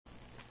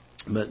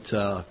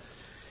But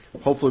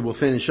hopefully we'll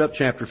finish up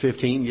chapter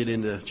 15, get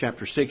into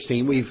chapter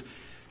 16. We've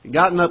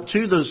gotten up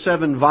to the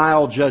 7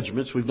 vial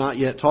judgments. We've not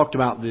yet talked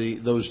about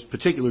those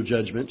particular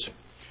judgments.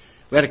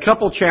 We had a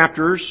couple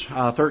chapters,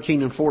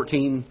 13 and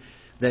 14,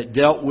 that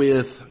dealt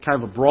with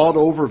kind of a broad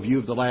overview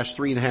of the last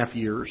 3.5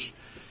 years.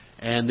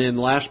 And then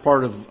the last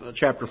part of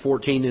chapter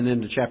 14 and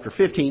into chapter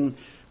 15,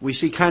 we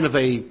see kind of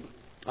a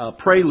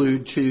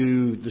prelude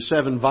to the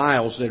 7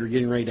 vials that are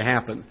getting ready to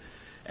happen.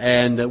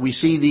 And we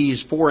see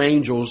these 4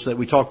 angels that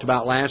we talked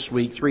about last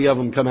week. 3 of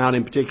them come out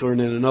in particular,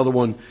 and then another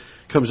one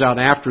comes out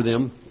after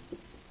them.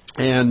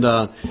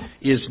 And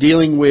is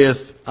dealing with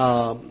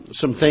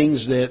some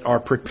things that are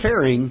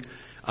preparing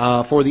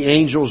for the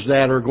angels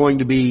that are going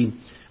to be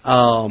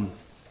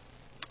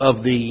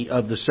of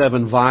the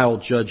 7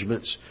 vial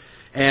judgments.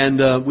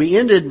 And we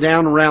ended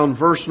down around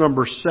verse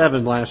number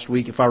 7 last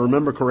week, if I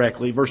remember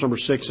correctly, verse number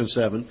 6 and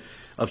 7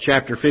 of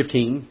chapter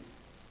 15.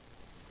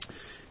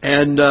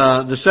 And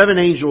the 7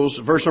 angels,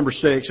 verse number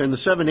 6, and the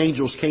 7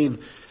 angels came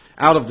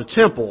out of the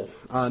temple.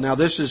 Now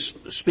this is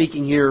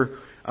speaking here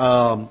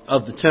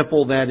of the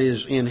temple that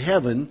is in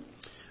heaven.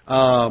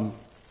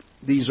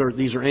 These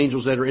are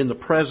angels that are in the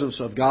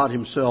presence of God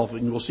Himself,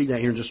 and we'll see that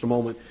here in just a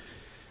moment.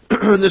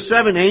 The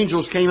 7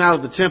 angels came out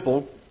of the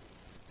temple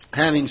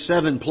having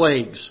 7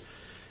 plagues.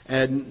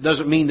 And it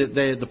doesn't mean that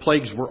the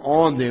plagues were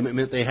on them. It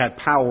meant they had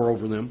power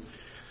over them.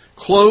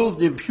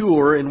 Clothed in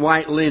pure and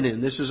white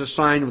linen. This is a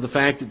sign of the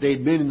fact that they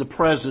had been in the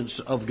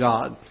presence of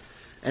God.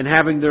 And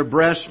having their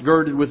breasts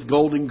girded with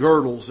golden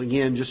girdles.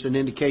 Again, just an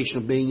indication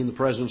of being in the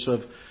presence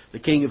of the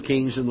King of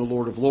Kings and the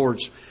Lord of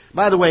Lords.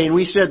 By the way, and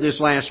we said this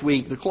last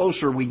week, the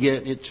closer we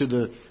get to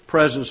the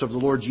presence of the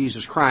Lord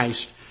Jesus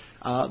Christ,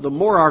 the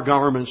more our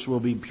garments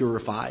will be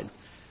purified.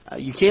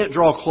 You can't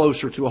draw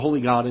closer to a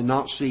holy God and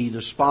not see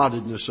the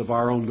spottedness of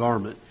our own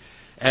garment.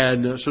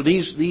 And so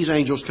these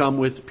angels come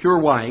with pure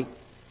white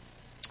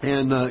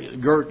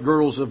and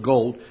girdles of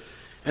gold.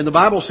 And the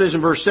Bible says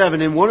in verse 7,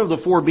 and one of the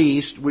 4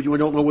 beasts, we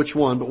don't know which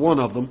one, but one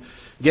of them,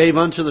 gave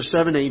unto the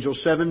 7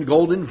 angels 7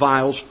 golden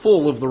vials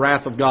full of the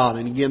wrath of God.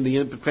 And again, the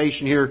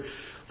implication here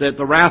that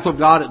the wrath of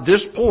God at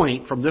this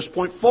point, from this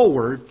point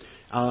forward,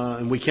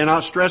 and we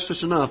cannot stress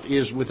this enough,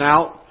 is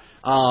without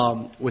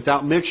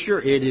mixture.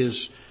 It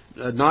is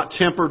not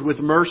tempered with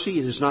mercy.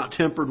 It is not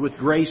tempered with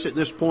grace at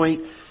this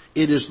point.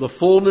 It is the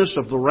fullness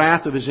of the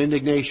wrath of His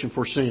indignation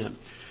for sin.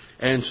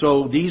 And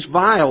so these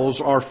vials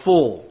are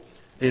full,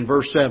 in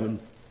verse 7,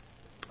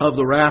 of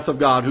the wrath of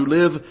God, who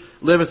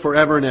liveth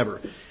forever and ever.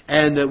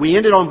 And we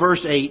ended on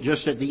verse 8,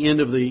 just at the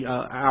end of the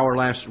hour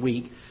last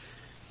week.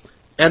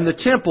 And the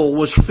temple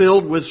was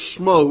filled with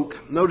smoke,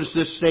 notice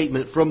this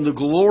statement, from the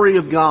glory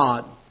of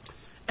God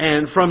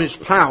and from His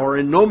power,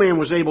 and no man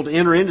was able to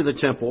enter into the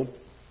temple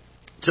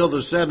till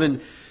the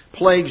 7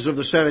 plagues of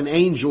the 7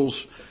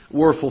 angels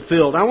were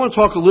fulfilled. I want to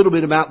talk a little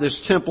bit about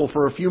this temple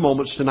for a few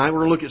moments tonight. We're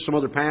going to look at some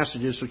other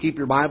passages, so keep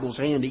your Bibles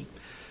handy.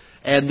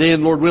 And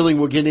then, Lord willing,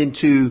 we'll get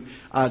into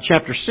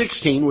chapter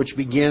 16, which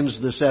begins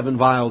the 7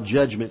 vial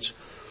judgments.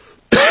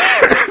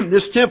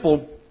 This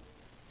temple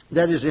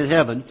that is in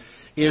heaven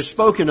is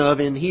spoken of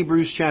in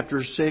Hebrews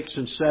chapters 6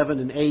 and 7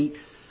 and 8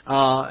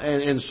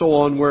 and so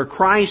on, where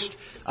Christ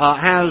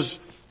has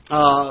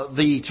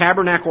the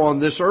tabernacle on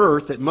this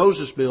earth that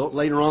Moses built,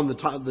 later on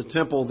the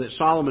temple that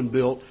Solomon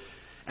built,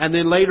 and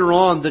then later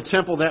on the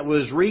temple that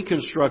was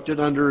reconstructed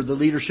under the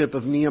leadership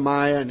of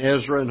Nehemiah and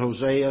Ezra and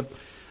Haggai.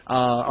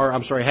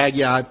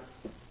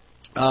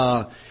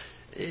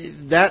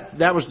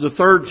 That was the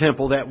third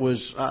temple that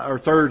was, or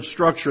third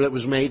structure that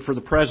was made for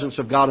the presence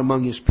of God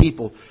among His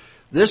people.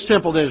 This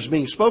temple that is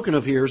being spoken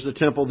of here is the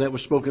temple that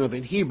was spoken of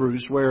in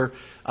Hebrews, where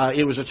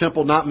it was a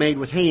temple not made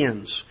with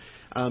hands.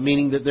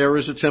 Meaning that there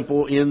is a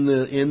temple in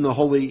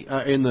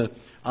the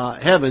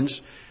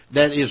heavens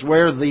that is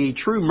where the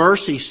true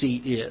mercy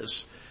seat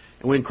is.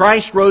 And when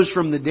Christ rose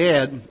from the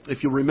dead,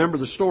 if you remember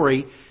the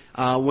story,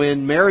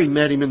 when Mary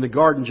met Him in the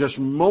garden just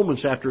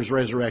moments after His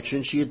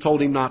resurrection, she had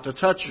told him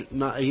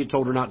He had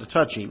told her not to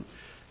touch Him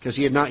because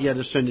He had not yet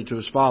ascended to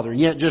His Father. And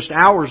yet, just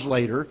hours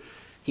later,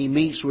 He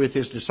meets with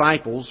His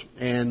disciples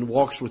and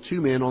walks with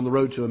 2 men on the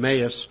road to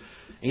Emmaus.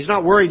 He's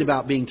not worried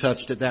about being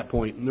touched at that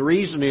point. And the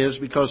reason is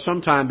because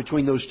sometime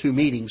between those 2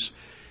 meetings,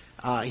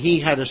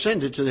 He had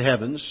ascended to the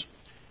heavens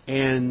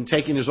and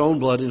taken His own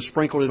blood and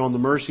sprinkled it on the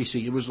mercy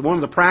seat. It was one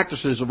of the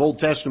practices of Old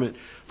Testament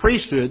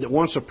priesthood that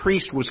once a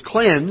priest was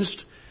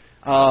cleansed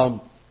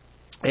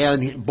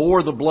and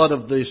bore the blood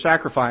of the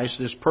sacrifice,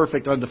 this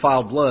perfect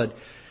undefiled blood,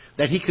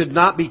 that he could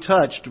not be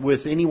touched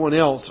with anyone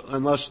else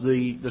unless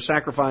the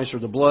sacrifice or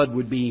the blood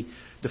would be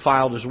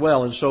defiled as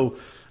well. And so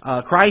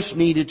Christ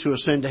needed to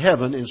ascend to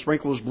heaven and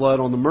sprinkle His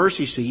blood on the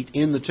mercy seat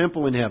in the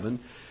temple in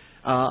heaven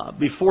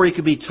before He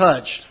could be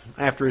touched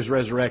after His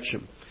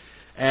resurrection.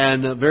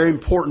 And a very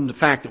important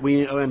fact that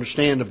we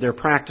understand of their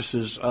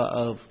practices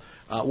of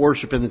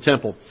worship in the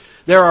temple.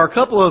 There are a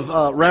couple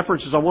of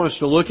references I want us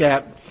to look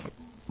at,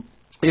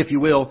 if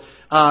you will.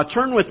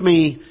 Turn with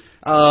me,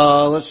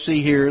 let's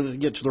see here,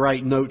 get to the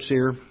right notes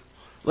here.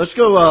 Let's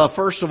go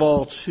first of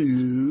all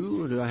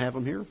to, do I have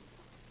them here?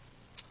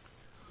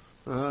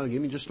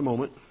 Give me just a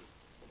moment.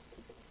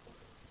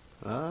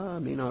 I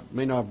may not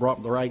have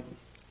brought the right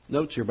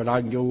notes here, but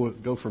I can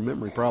go from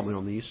memory probably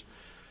on these.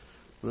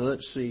 Well,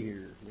 let's see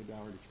here. Maybe I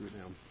already threw it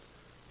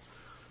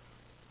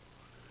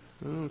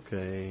down.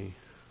 Okay.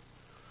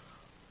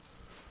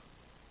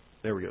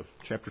 There we go.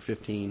 Chapter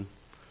 15.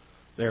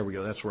 There we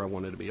go. That's where I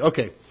wanted to be.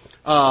 Okay.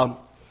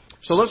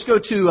 So let's go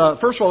to,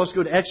 first of all, let's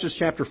go to Exodus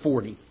chapter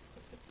 40.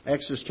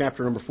 Exodus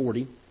chapter number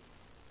 40.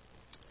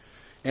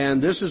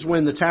 And this is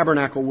when the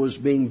tabernacle was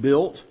being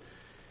built.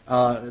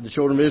 The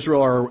children of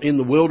Israel are in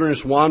the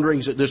wilderness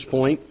wanderings at this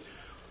point.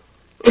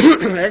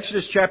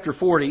 Exodus chapter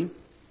 40.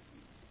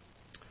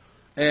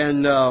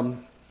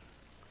 And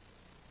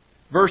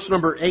verse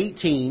number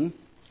 18.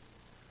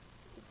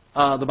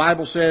 The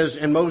Bible says,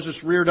 "And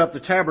Moses reared up the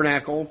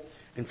tabernacle,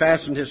 and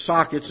fastened his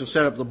sockets, and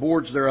set up the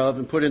boards thereof,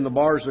 and put in the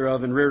bars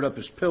thereof, and reared up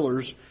his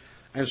pillars,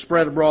 and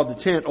spread abroad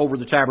the tent over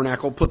the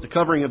tabernacle, put the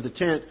covering of the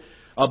tent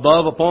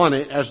above upon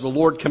it, as the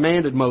Lord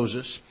commanded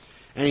Moses.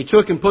 And he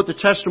took and put the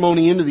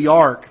testimony into the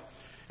ark,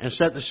 and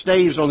set the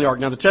staves on the ark."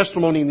 Now the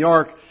testimony in the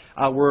ark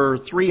were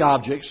three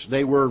objects.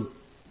 They were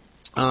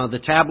the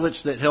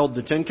tablets that held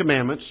the Ten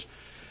Commandments.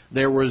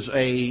 There was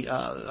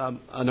an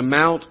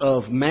amount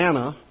of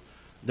manna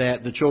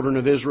that the children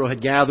of Israel had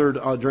gathered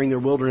during their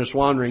wilderness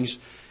wanderings.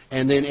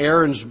 And then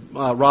Aaron's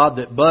rod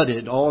that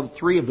budded. All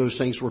three of those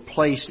things were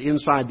placed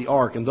inside the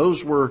ark. And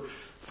those were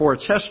for a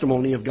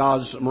testimony of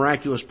God's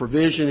miraculous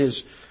provision,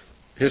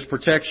 His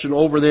protection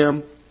over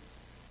them,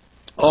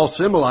 all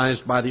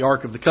symbolized by the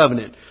Ark of the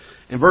Covenant.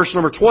 In verse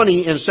number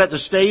 20, "And set the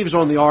staves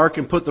on the ark,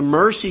 and put the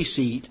mercy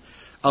seat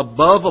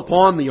above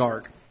upon the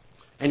ark.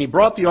 And he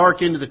brought the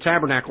ark into the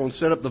tabernacle, and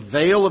set up the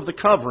veil of the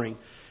covering,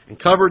 and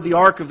covered the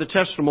ark of the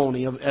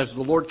testimony, as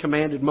the Lord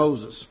commanded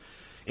Moses.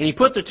 And he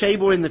put the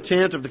table in the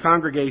tent of the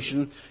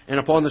congregation, and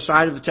upon the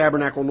side of the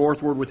tabernacle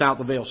northward without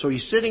the veil." So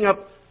he's setting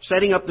up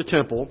the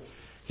temple.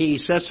 He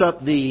sets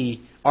up the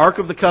Ark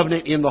of the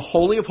Covenant in the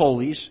Holy of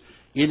Holies.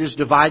 It is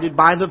divided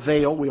by the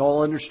veil. We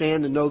all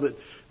understand and know that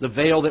the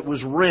veil that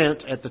was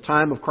rent at the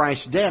time of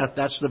Christ's death,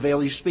 that's the veil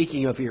he's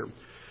speaking of here.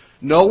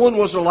 No one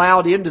was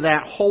allowed into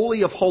that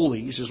Holy of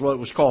Holies, is what it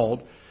was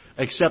called,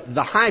 except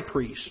the high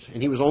priest.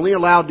 And he was only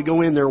allowed to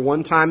go in there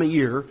one time a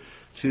year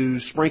to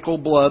sprinkle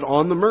blood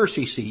on the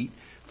mercy seat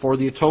for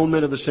the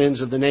atonement of the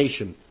sins of the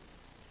nation.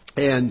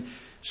 And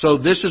so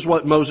this is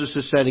what Moses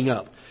is setting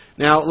up.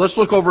 Now, let's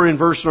look over in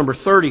verse number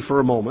 30 for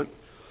a moment.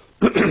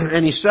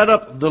 "And he set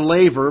up the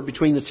laver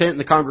between the tent and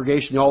the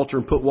congregation, the altar,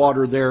 and put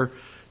water there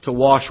to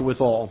wash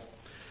withal.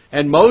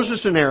 And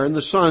Moses and Aaron,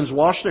 the sons,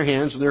 washed their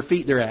hands and their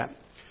feet thereat.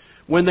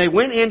 When they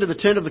went into the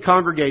tent of the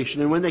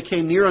congregation, and when they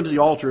came near unto the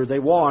altar, they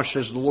washed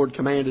as the Lord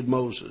commanded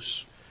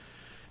Moses.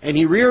 And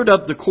he reared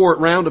up the court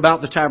round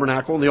about the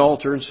tabernacle and the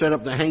altar, and set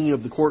up the hanging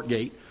of the court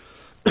gate.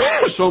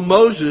 So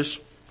Moses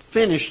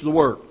finished the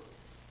work."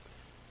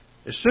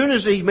 As soon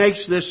as he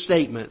makes this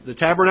statement, the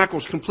tabernacle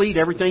is complete,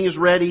 everything is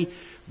ready.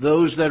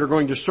 Those that are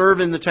going to serve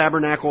in the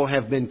tabernacle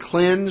have been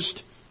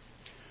cleansed.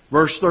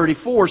 Verse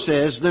 34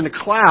 says, "Then a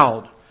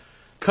cloud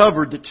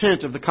covered the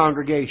tent of the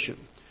congregation."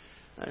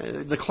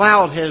 The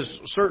cloud has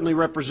certainly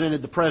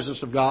represented the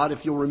presence of God.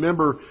 If you'll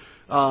remember,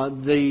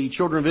 the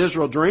children of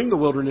Israel during the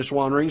wilderness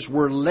wanderings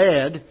were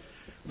led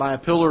by a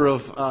pillar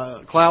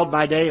of cloud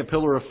by day, a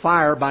pillar of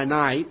fire by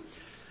night.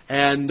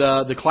 And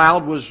the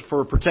cloud was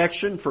for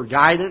protection, for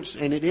guidance,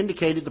 and it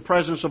indicated the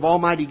presence of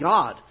Almighty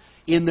God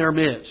in their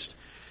midst.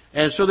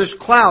 And so this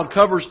cloud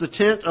covers the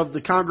tent of the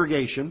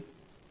congregation.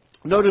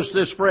 Notice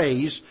this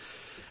phrase,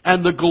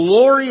 "And the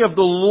glory of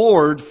the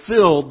Lord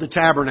filled the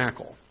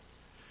tabernacle."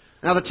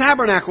 Now the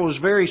tabernacle is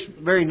very,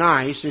 very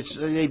nice.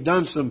 They've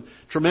done some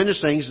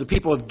tremendous things. The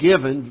people have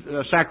given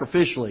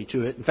sacrificially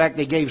to it. In fact,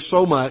 they gave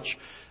so much.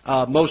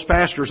 Most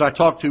pastors I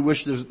talked to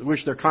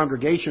wish their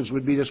congregations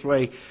would be this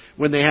way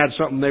when they had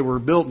something they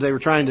were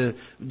trying to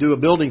do a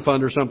building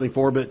fund or something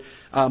for. But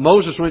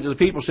Moses went to the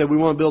people and said, "We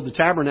want to build the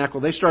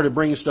tabernacle." They started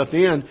bringing stuff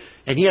in,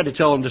 and he had to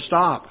tell them to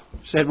stop.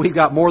 He said, "We've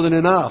got more than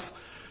enough."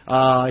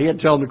 He had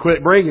to tell them to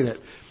quit bringing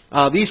it.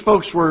 These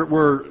folks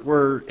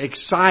were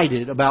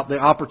excited about the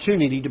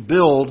opportunity to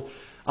build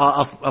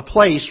a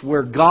place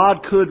where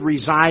God could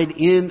reside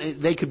in.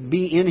 They could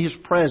be in His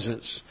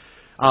presence.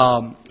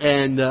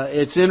 And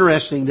it's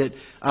interesting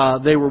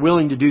that they were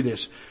willing to do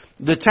this.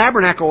 The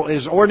tabernacle,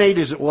 as ornate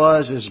as it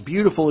was, as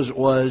beautiful as it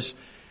was,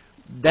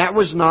 that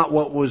was not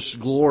what was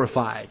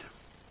glorified.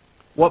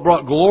 What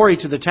brought glory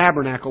to the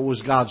tabernacle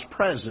was God's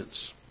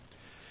presence.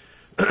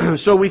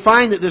 So we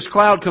find that this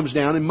cloud comes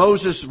down, and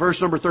Moses,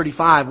 verse number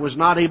 35, was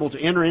not able to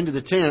enter into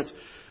the tent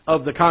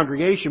of the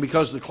congregation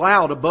because the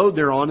cloud abode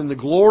thereon, and the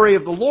glory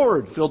of the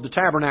Lord filled the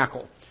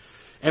tabernacle.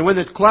 And when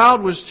the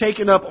cloud was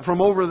taken up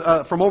from over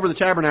the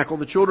tabernacle,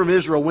 the children of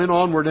Israel went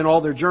onward in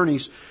all their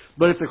journeys.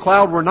 But if the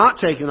cloud were not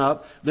taken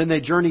up, then they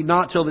journeyed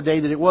not till the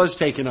day that it was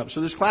taken up. So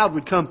this cloud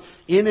would come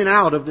in and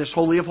out of this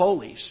Holy of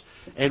Holies.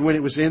 And when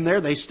it was in there,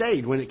 they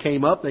stayed. When it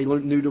came up, they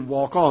knew to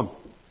walk on.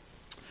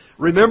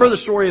 Remember the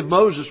story of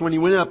Moses when he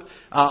went up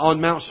on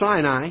Mount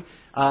Sinai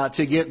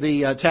to get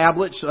the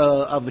tablets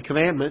of the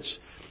commandments.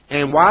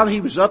 And while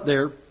he was up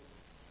there,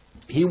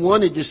 He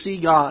wanted to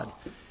see God.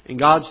 And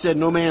God said,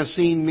 no man has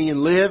seen me and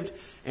lived.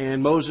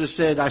 And Moses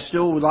said, I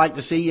still would like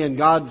to see you. And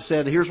God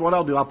said, here's what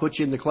I'll do. I'll put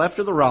you in the cleft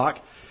of the rock.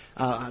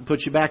 I'll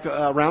put you back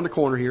around the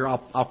corner here.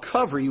 I'll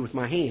cover you with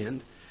my hand.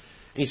 And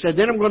He said,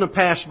 then I'm going to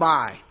pass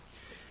by.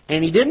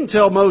 And He didn't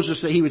tell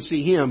Moses that he would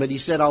see him, but He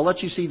said, I'll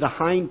let you see the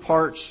hind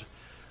parts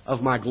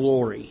of my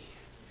glory.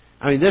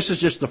 I mean, this is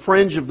just the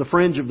fringe of the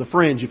fringe of the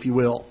fringe, if you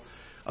will,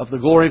 of the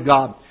glory of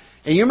God.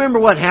 And you remember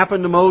what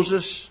happened to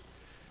Moses?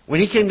 When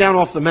he came down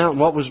off the mountain,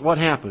 what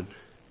happened?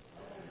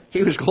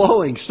 He was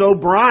glowing so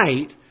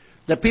bright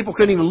that people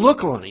couldn't even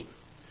look on him.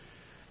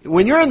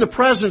 When you're in the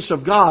presence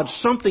of God,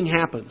 something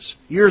happens.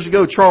 Years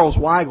ago, Charles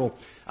Weigel,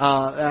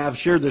 I've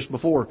shared this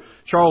before,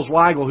 Charles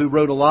Weigel, who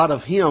wrote a lot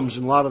of hymns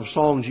and a lot of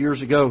songs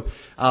years ago,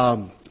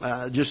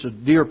 just a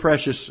dear,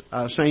 precious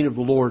saint of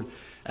the Lord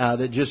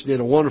that just did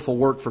a wonderful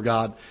work for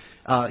God.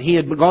 He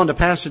had gone to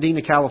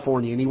Pasadena,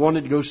 California, and he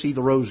wanted to go see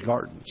the rose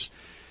gardens.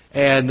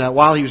 And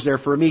while he was there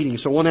for a meeting.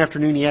 So one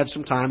afternoon he had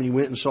some time and he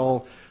went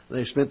and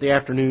they spent the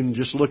afternoon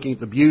just looking at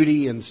the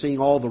beauty and seeing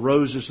all the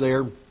roses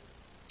there,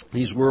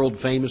 these world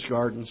famous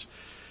gardens.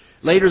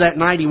 Later that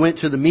night he went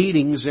to the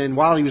meetings, and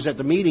while he was at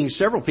the meetings,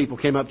 several people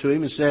came up to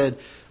him and said,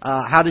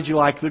 how did you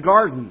like the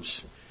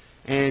gardens?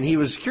 And he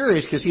was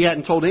curious because he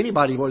hadn't told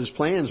anybody what his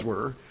plans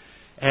were.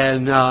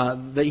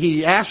 And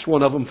he asked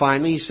one of them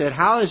finally, he said,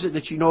 how is it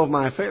that you know of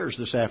my affairs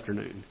this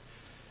afternoon?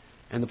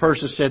 And the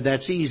person said,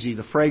 that's easy.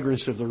 The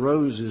fragrance of the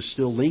roses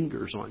still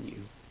lingers on you.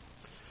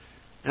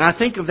 And I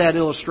think of that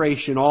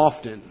illustration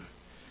often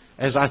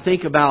as I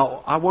think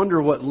about, I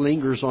wonder what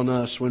lingers on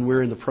us when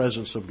we're in the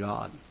presence of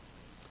God.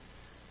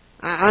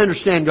 I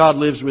understand God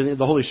lives within,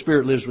 the Holy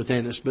Spirit lives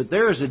within us, but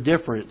there is a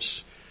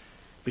difference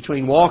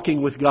between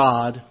walking with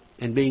God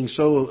and being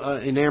so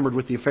enamored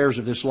with the affairs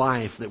of this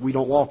life that we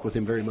don't walk with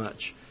Him very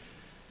much.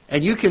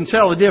 And you can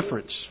tell a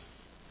difference.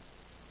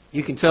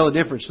 You can tell a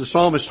difference. The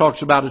psalmist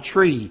talks about a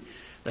tree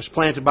that's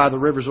planted by the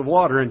rivers of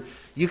water. And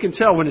you can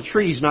tell when a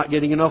tree's not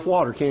getting enough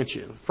water, can't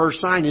you?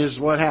 First sign is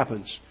what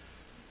happens.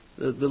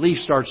 The leaf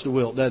starts to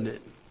wilt, doesn't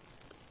it?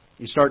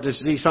 You start to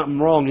see something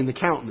wrong in the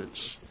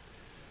countenance.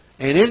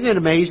 And isn't it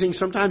amazing?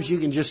 Sometimes you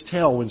can just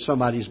tell when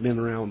somebody's been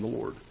around the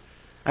Lord.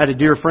 I had a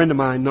dear friend of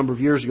mine a number of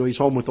years ago. He's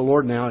home with the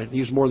Lord now. He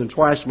was more than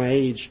twice my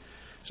age.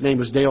 His name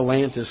was Dale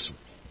Lantis.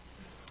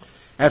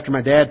 After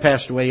my dad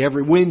passed away,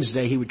 every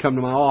Wednesday he would come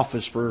to my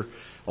office for,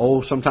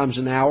 sometimes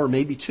an hour,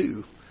 maybe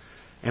two.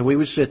 And we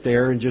would sit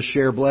there and just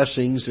share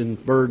blessings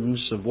and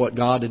burdens of what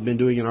God had been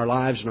doing in our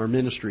lives and our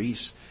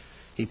ministries.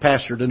 He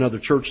pastored another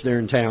church there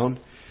in town.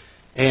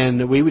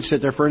 And we would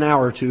sit there for an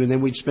hour or two, and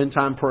then we'd spend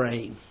time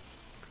praying.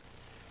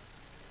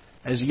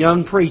 As a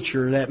young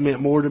preacher, that meant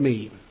more to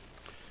me.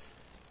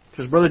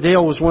 Because Brother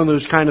Dale was one of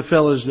those kind of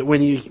fellows that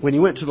when he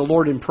went to the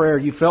Lord in prayer,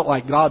 you felt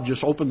like God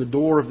just opened the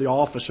door of the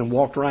office and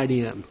walked right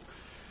in.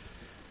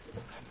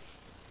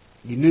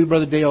 You knew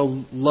Brother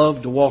Dale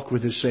loved to walk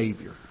with his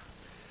Savior.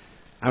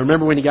 I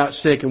remember when he got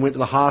sick and went to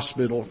the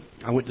hospital,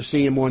 I went to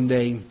see him one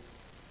day,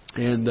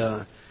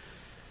 and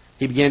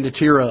he began to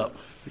tear up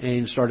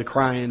and started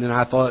crying, and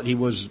I thought he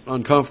was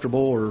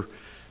uncomfortable or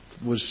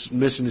was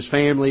missing his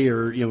family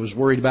or was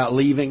worried about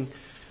leaving.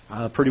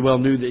 Pretty well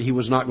knew that he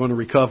was not going to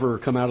recover or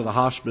come out of the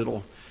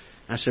hospital.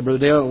 I said, Brother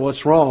Dale,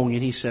 what's wrong?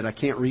 And he said, I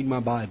can't read my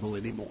Bible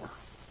anymore.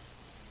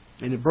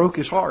 And it broke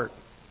his heart.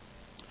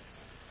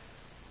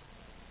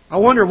 I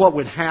wonder what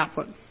would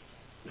happen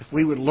if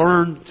we would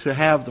learn to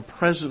have the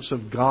presence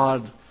of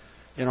God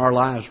in our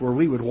lives, where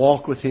we would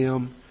walk with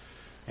Him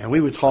and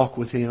we would talk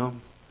with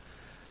Him.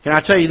 Can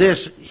I tell you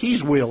this?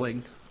 He's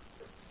willing.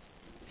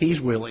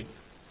 He's willing.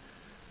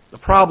 The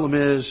problem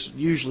is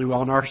usually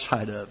on our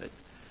side of it.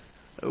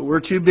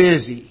 We're too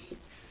busy.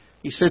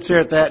 He sits there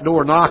at that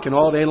door knocking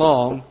all day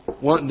long,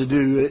 wanting to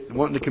do it,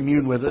 wanting to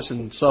commune with us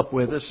and sup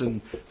with us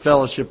and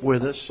fellowship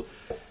with us.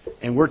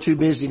 And we're too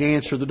busy to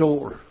answer the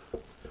door.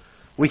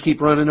 We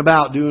keep running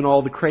about doing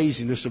all the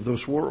craziness of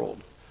this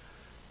world.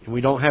 And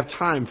we don't have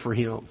time for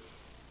Him.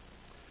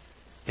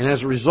 And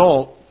as a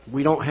result,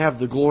 we don't have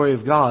the glory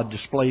of God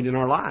displayed in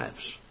our lives.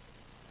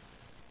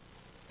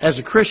 As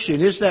a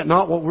Christian, is that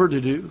not what we're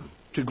to do?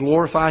 To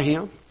glorify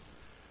Him?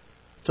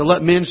 To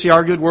let men see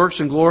our good works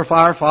and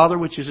glorify our Father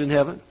which is in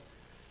heaven?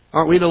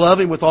 Aren't we to love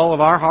Him with all of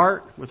our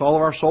heart, with all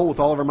of our soul, with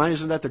all of our mind?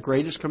 Isn't that the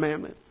greatest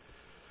commandment?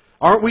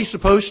 Aren't we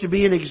supposed to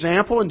be an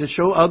example and to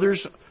show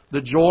others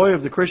the joy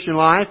of the Christian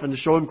life and to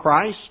show them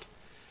Christ?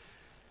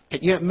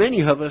 And yet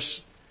many of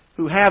us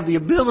who have the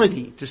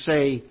ability to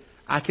say,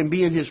 I can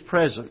be in His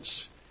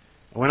presence.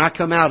 And when I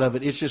come out of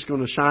it, it's just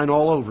going to shine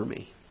all over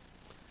me.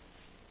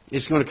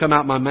 It's going to come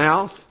out my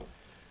mouth.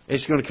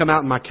 It's going to come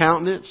out in my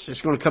countenance.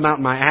 It's going to come out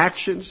in my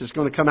actions. It's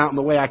going to come out in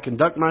the way I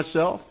conduct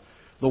myself,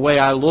 the way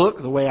I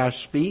look, the way I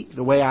speak,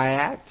 the way I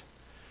act.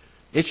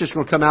 It's just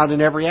going to come out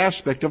in every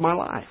aspect of my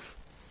life.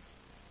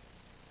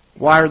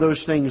 Why are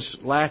those things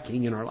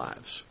lacking in our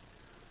lives?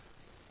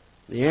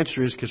 The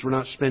answer is because we're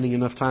not spending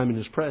enough time in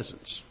His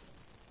presence.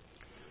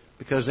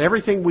 Because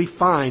everything we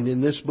find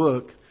in this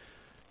book,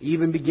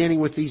 even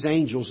beginning with these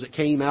angels that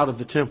came out of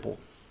the temple,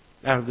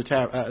 out of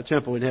the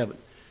temple in heaven,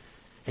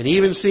 And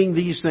even seeing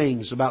these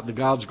things about the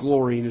God's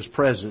glory and His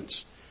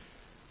presence,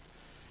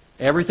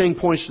 everything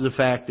points to the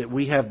fact that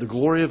we have the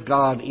glory of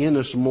God in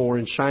us more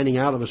and shining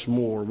out of us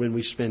more when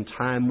we spend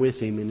time with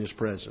Him in His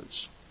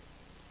presence.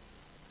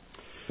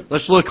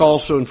 Let's look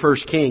also in 1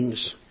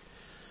 Kings.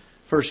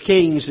 1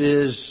 Kings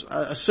is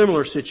a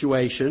similar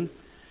situation.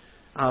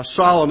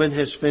 Solomon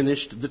has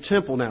finished the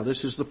temple now.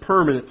 This is the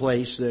permanent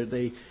place that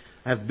they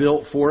have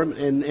built for him.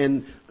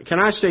 And can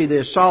I say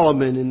this?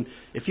 Solomon, and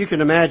if you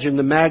can imagine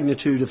the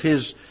magnitude of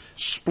his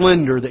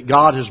splendor that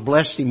God has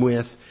blessed him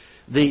with,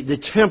 the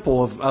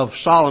temple of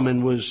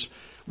Solomon was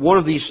one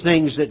of these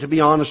things that, to be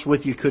honest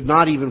with you, could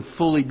not even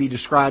fully be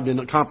described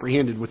and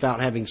comprehended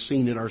without having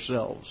seen it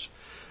ourselves.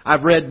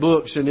 I've read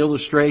books and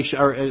illustration,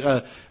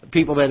 or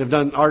people that have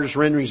done artist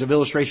renderings of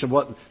illustration of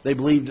what they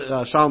believed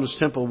Solomon's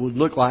temple would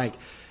look like.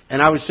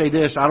 And I would say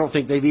this, I don't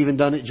think they've even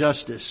done it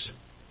justice.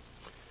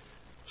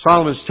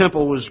 Solomon's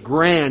temple was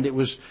grand. It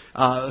was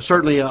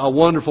certainly a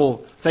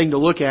wonderful thing to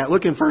look at.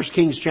 Look in 1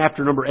 Kings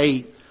chapter number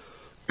 8.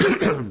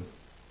 1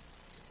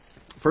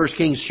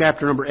 Kings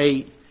chapter number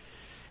 8.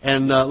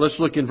 And let's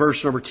look in verse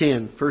number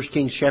 10. 1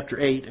 Kings chapter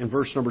 8 and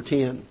verse number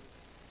 10.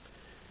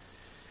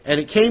 And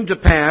it came to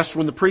pass,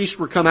 when the priests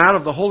were come out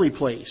of the holy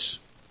place,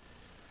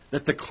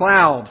 that the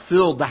cloud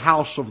filled the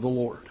house of the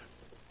Lord.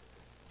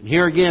 And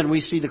here again we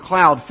see the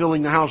cloud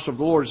filling the house of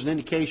the Lord as an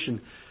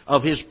indication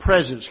of His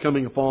presence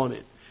coming upon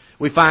it.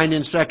 We find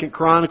in 2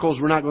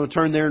 Chronicles, we're not going to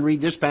turn there and read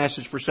this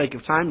passage for sake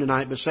of time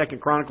tonight, but 2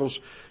 Chronicles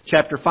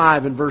chapter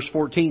 5 and verse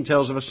 14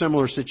 tells of a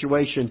similar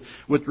situation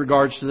with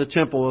regards to the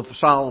temple of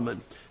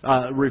Solomon,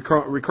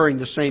 recurring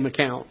the same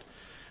account.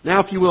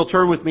 Now, if you will,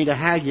 turn with me to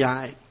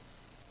Haggai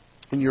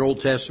in your Old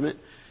Testament.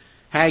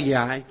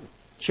 Haggai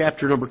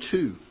chapter number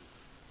 2.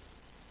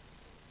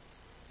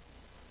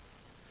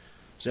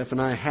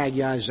 Zephaniah,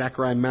 Haggai,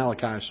 Zechariah,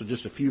 Malachi. So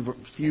just a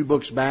few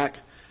books back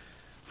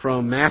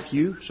from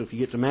Matthew. So if you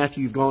get to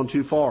Matthew, you've gone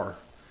too far.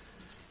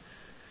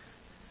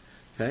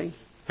 Okay?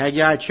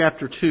 Haggai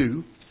chapter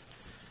 2.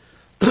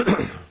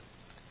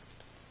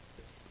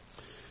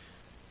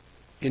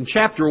 In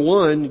chapter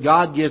 1,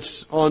 God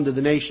gets onto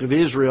the nation of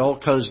Israel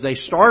because they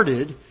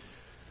started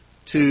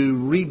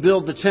to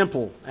rebuild the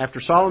temple. After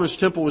Solomon's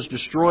temple was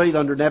destroyed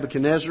under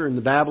Nebuchadnezzar and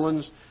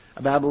the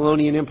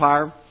Babylonian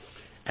Empire,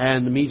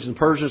 and the Medes and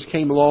Persians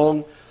came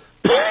along,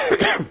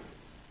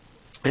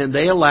 and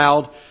they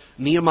allowed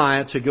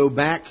Nehemiah to go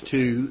back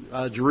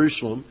to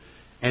Jerusalem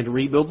and to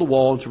rebuild the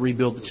wall and to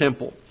rebuild the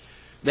temple.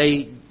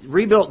 They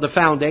rebuilt the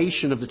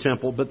foundation of the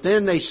temple, but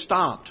then they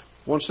stopped.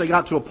 Once they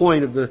got to a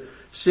point of the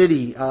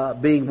city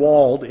being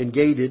walled and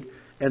gated,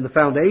 and the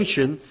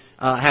foundation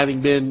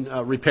having been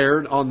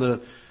repaired on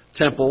the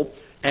temple,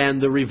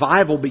 and the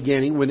revival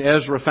beginning when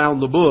Ezra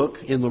found the book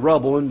in the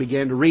rubble and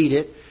began to read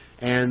it,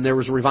 and there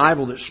was a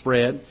revival that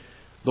spread,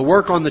 the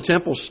work on the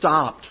temple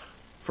stopped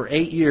for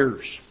 8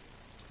 years.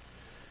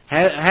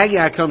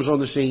 Haggai comes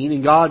on the scene,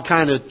 and God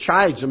kind of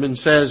chides them and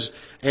says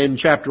in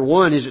chapter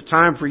 1, is it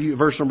time for you,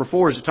 verse number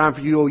 4, is it time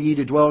for you, O ye,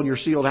 to dwell in your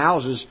sealed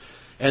houses,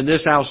 and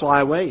this house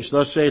lie waste?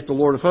 Thus saith the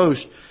Lord of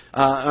hosts,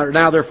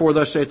 now therefore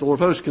thus saith the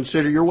Lord of hosts,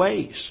 consider your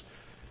ways.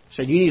 He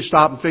said, you need to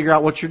stop and figure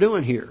out what you're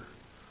doing here.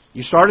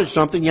 You started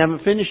something, you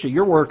haven't finished it.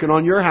 You're working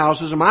on your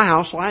houses, and my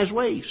house lies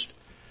waste.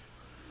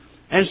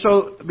 And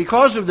so,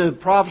 because of the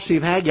prophecy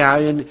of Haggai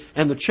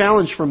and the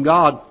challenge from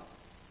God,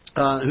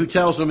 who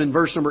tells them in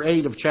verse number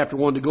 8 of chapter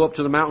 1 to go up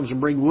to the mountains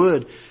and bring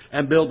wood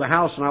and build the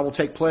house, and I will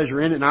take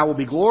pleasure in it, and I will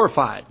be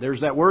glorified.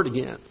 There's that word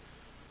again,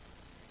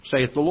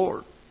 saith the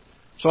Lord.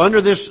 So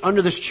under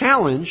this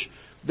challenge,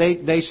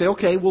 they say,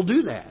 okay, we'll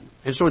do that.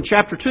 And so in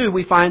chapter 2,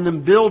 we find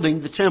them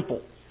building the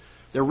temple.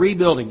 They're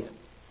rebuilding it,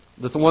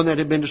 the one that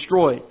had been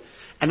destroyed.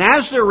 And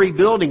as they're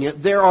rebuilding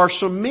it, there are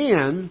some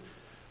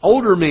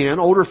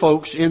older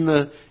folks in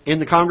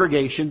the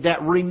congregation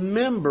that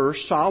remember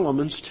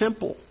Solomon's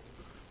temple.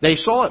 They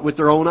saw it with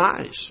their own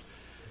eyes.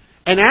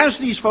 And as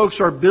these folks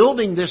are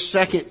building this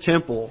second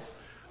temple,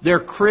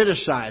 they're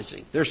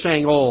criticizing. They're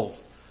saying, oh,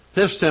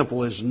 this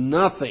temple is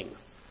nothing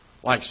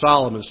like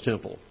Solomon's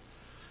temple.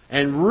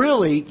 And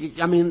really,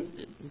 I mean,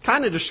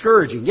 kind of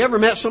discouraging. You ever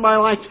met somebody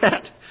like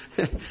that?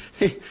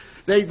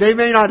 They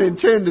may not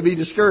intend to be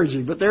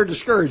discouraging, but they're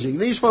discouraging.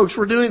 These folks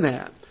were doing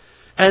that.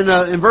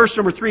 And in verse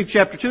number 3 of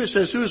chapter 2, it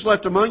says, who is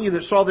left among you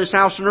that saw this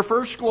house in her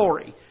first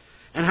glory?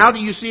 And how do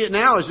you see it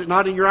now? Is it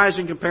not in your eyes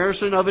in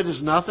comparison of it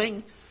as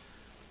nothing?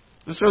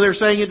 And so they're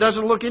saying it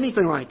doesn't look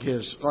anything like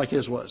his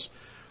was.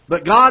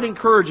 But God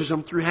encourages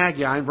them through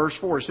Haggai in verse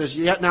 4. It says,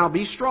 yet now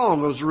be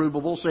strong, O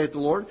Zerubbabel, saith the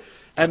Lord,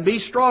 and be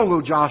strong,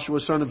 O Joshua,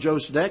 son of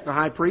Josedek, the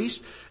high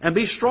priest, and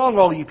be strong,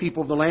 all you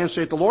people of the land,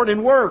 saith the Lord,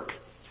 and work.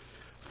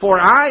 For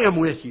I am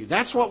with you.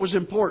 That's what was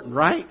important,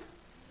 right?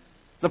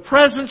 The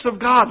presence of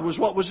God was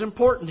what was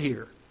important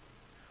here.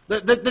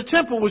 The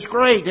temple was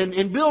great,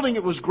 and building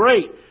it was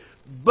great.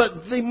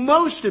 But the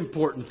most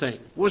important thing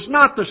was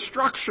not the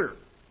structure,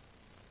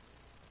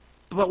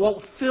 but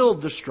what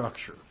filled the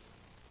structure.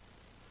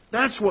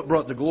 That's what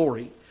brought the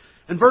glory.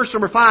 In verse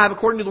number 5,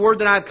 according to the word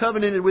that I have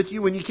covenanted with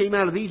you when you came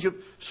out of Egypt,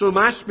 so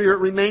my spirit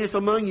remaineth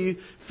among you,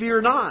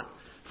 fear not.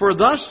 For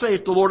thus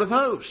saith the Lord of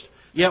hosts,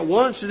 yet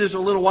once it is a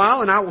little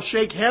while, and I will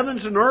shake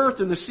heavens and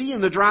earth and the sea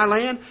and the dry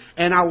land,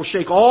 and I will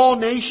shake all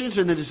nations,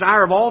 and the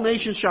desire of all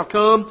nations shall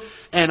come,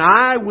 and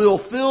I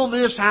will fill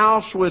this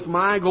house with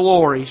my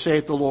glory,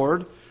 saith the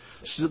Lord.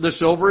 The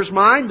silver is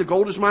mine, the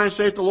gold is mine,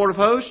 saith the Lord of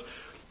hosts.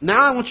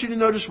 Now I want you to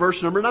notice verse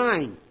number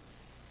 9.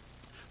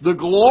 The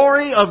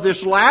glory of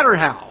this latter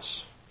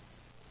house,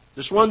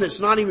 this one that's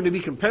not even to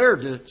be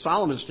compared to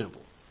Solomon's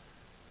temple.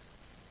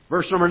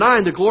 Verse number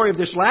 9, the glory of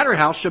this latter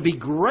house shall be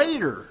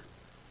greater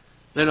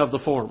than of the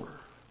former.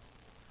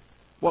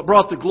 What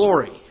brought the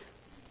glory?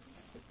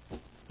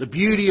 The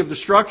beauty of the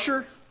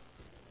structure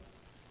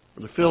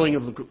or the filling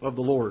of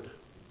the Lord,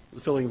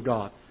 the filling of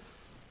God?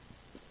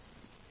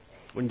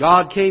 When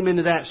God came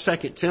into that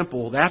second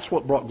temple, that's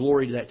what brought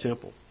glory to that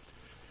temple.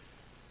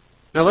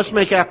 Now let's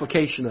make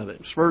application of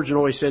it. Spurgeon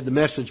always said the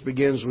message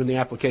begins when the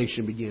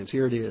application begins.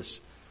 Here it is.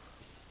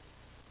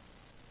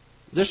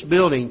 This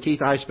building,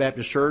 Ketha Heights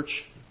Baptist Church,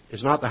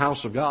 is not the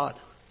house of God.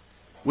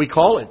 We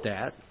call it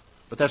that,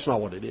 but that's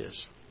not what it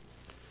is.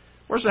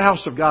 Where's the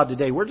house of God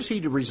today? Where does He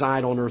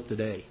reside on earth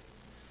today?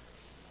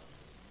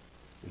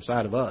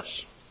 Inside of us.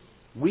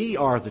 We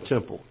are the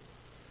temple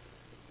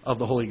of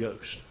the Holy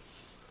Ghost.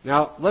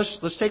 Now,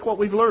 let's take what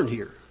we've learned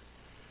here.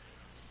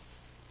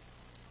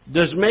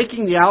 Does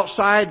making the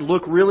outside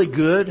look really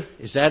good,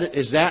 is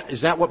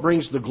that what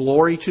brings the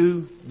glory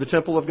to the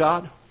temple of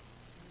God?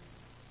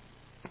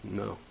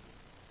 No.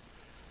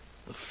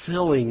 The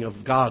filling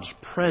of God's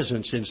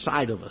presence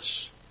inside of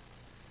us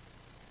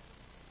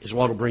is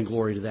what will bring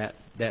glory to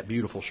that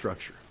beautiful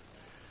structure.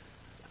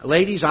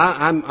 Ladies,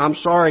 I'm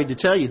sorry to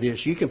tell you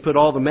this. You can put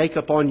all the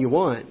makeup on you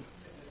want.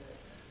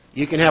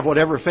 You can have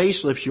whatever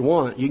facelifts you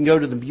want. You can go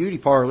to the beauty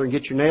parlor and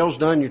get your nails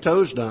done, your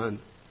toes done.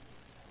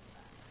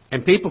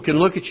 And people can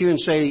look at you and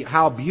say,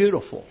 how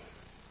beautiful.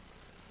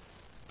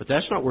 But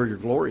that's not where your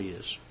glory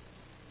is.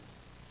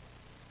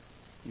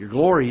 Your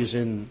glory is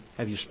in,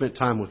 have you spent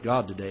time with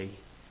God today?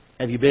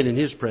 Have you been in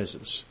His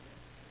presence?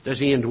 Does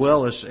He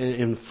indwell us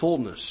in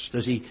fullness?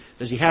 Does He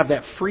have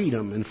that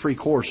freedom and free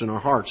course in our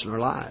hearts and our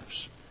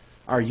lives?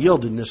 Our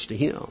yieldedness to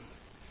Him.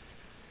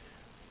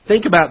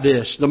 Think about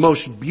this. The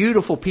most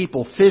beautiful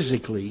people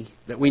physically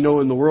that we know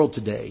in the world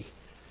today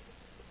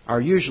are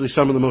usually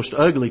some of the most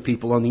ugly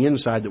people on the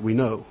inside that we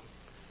know.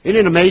 Isn't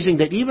it amazing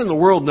that even the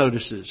world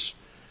notices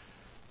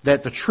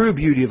that the true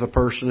beauty of a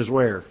person is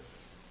where?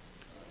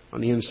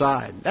 On the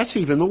inside. That's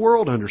even the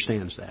world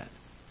understands that.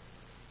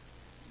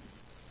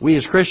 We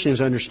as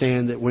Christians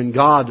understand that when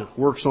God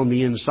works on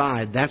the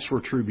inside, that's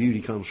where true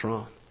beauty comes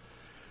from.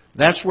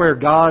 That's where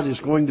God is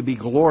going to be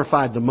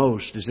glorified the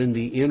most, is in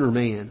the inner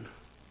man.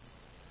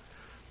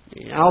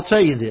 I'll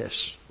tell you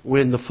this.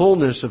 When the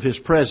fullness of His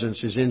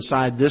presence is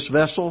inside this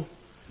vessel,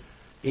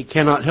 it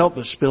cannot help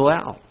but spill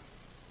out.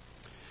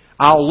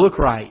 I'll look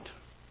right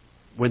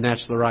when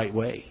that's the right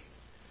way.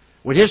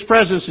 When His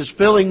presence is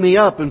filling me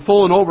up and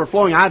full and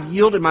overflowing, I've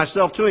yielded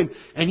myself to Him,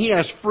 and He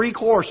has free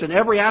course in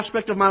every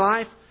aspect of my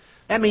life,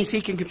 that means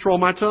He can control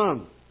my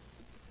tongue.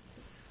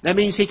 That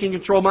means He can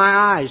control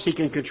my eyes. He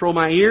can control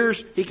my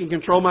ears. He can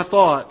control my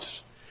thoughts.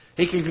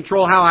 He can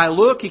control how I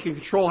look. He can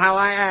control how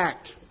I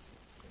act.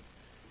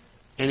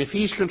 And if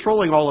He's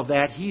controlling all of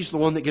that, He's the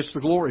one that gets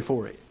the glory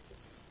for it,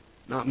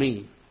 not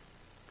me.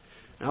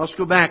 Now let's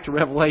go back to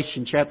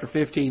Revelation chapter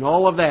 15.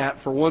 All of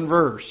that for one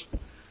verse.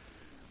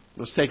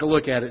 Let's take a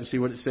look at it and see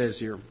what it says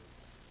here.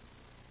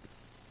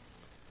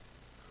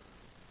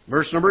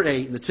 Verse number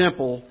 8, the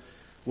temple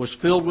was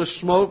filled with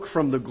smoke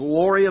from the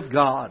glory of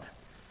God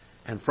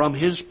and from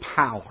His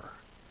power.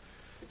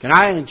 Can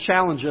I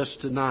challenge us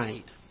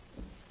tonight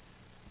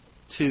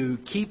to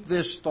keep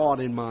this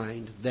thought in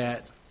mind,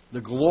 that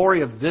the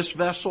glory of this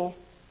vessel,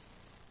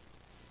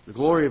 the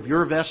glory of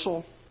your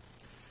vessel,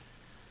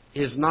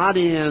 is not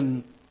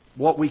in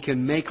what we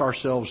can make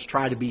ourselves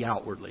try to be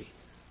outwardly.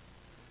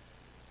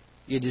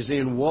 It is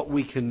in what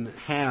we can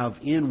have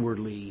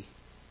inwardly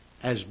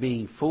as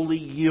being fully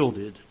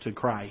yielded to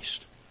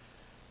Christ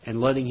and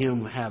letting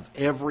Him have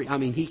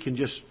He can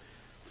just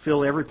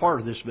fill every part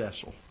of this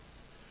vessel.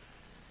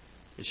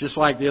 It's just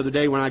like the other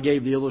day when I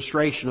gave the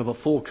illustration of a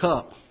full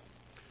cup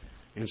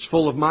and it's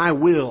full of my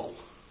will.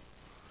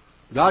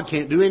 God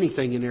can't do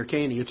anything in there,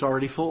 can He? It's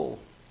already full.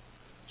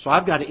 So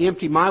I've got to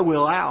empty my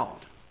will out.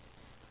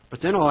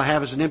 But then all I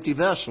have is an empty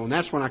vessel. And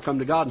that's when I come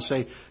to God and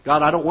say,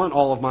 God, I don't want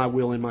all of my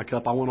will in my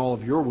cup. I want all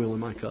of your will in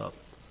my cup.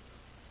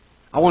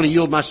 I want to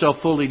yield myself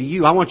fully to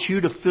you. I want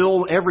you to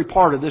fill every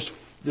part of this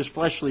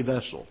fleshly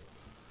vessel,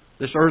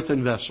 this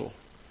earthen vessel.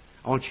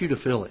 I want you to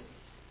fill it.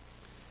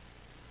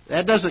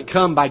 That doesn't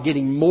come by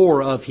getting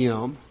more of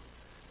Him.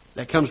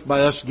 That comes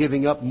by us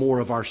giving up more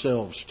of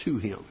ourselves to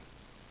Him.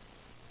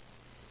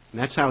 And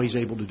that's how He's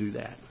able to do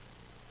that.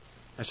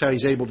 That's how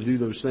He's able to do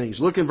those things.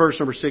 Look in verse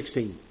number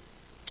 16,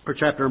 or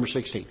chapter number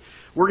 16.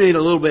 We're going to get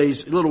a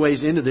little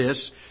ways into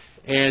this,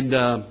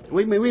 and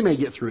we may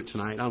get through it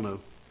tonight. I don't know.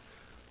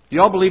 Do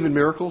y'all believe in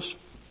miracles?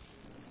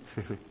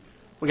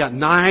 We got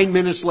 9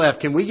 minutes left.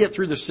 Can we get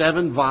through the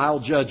 7 vile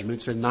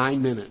judgments in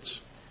 9 minutes?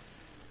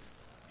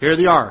 Here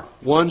they are.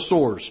 1,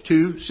 sores.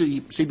 2,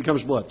 sea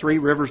becomes blood. 3,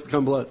 rivers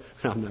become blood.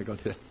 No, I'm not going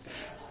to do it.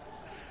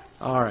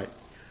 All right.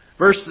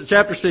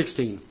 Chapter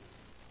 16.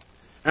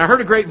 And I heard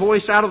a great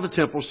voice out of the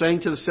temple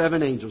saying to the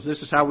 7 angels.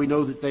 This is how we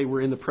know that they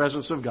were in the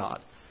presence of God.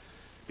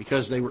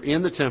 Because they were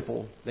in the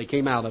temple. They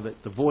came out of it.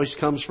 The voice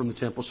comes from the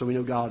temple, so we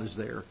know God is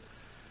there.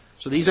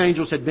 So these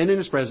angels had been in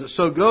His presence.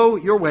 So go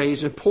your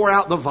ways and pour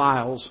out the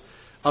vials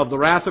of the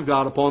wrath of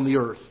God upon the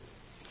earth.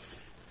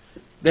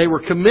 They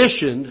were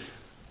commissioned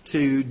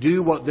to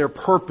do what their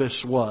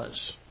purpose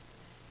was.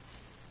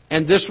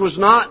 And this was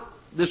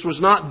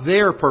not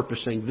their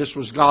purposing. This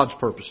was God's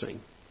purposing.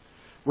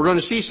 We're going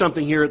to see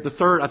something here at the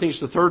third, I think it's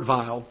the third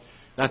vial,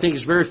 that I think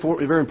is very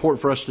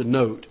important for us to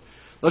note.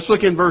 Let's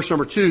look in verse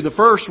number 2. The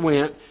first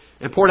went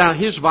and poured out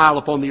his vial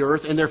upon the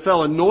earth, and there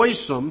fell a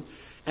noisome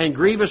and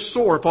grievous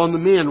sore upon the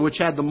men which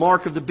had the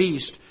mark of the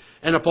beast,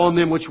 and upon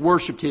them which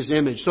worshipped his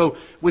image. So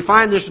we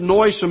find this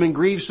noisome and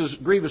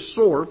grievous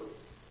sore.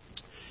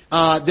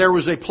 There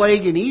was a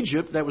plague in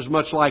Egypt that was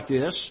much like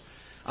this,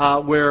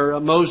 where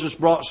Moses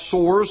brought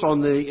sores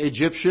on the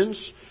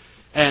Egyptians,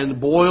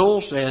 and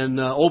boils and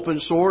open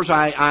sores.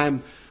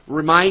 I'm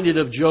reminded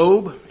of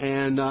Job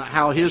and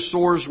how his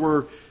sores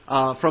were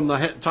from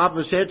the top of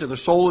his head to the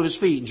sole of his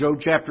feet. In Job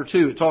chapter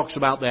 2, it talks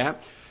about that.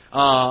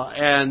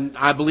 And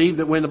I believe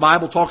that when the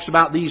Bible talks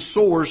about these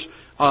sores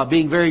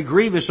being very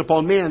grievous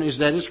upon men, is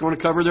that it's going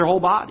to cover their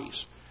whole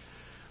bodies.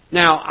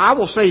 Now, I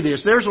will say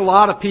this. There's a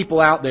lot of people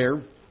out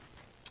there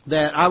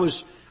that I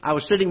was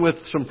sitting with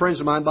some friends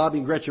of mine, Bobby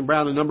and Gretchen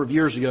Brown, a number of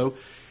years ago.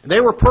 And they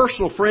were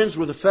personal friends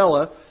with a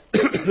fella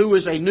who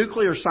was a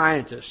nuclear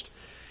scientist.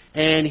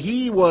 And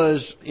he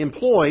was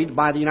employed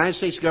by the United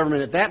States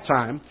government at that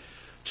time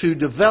to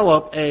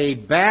develop a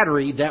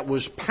battery that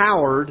was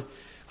powered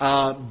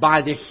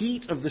by the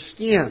heat of the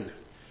skin.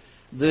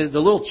 The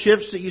little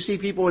chips that you see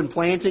people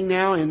implanting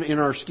now in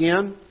our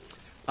skin,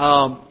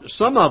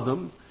 some of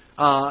them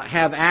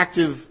have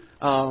active,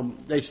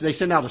 they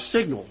send out a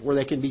signal where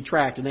they can be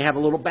tracked, and they have a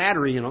little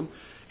battery in them.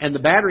 And the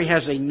battery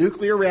has a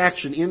nuclear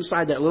reaction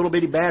inside that little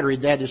bitty battery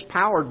that is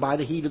powered by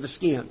the heat of the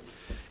skin.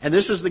 And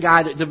this is the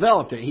guy that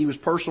developed it. He was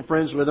personal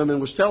friends with them and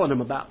was telling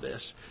them about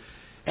this.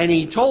 And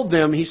he told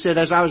them, he said,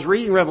 as I was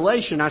reading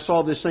Revelation, I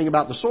saw this thing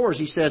about the sores.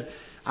 He said,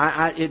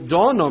 it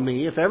dawned on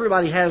me, if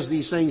everybody has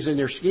these things in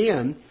their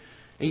skin,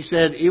 he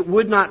said, it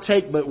would not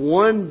take but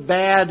one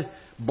bad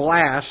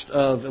blast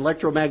of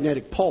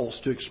electromagnetic pulse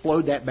to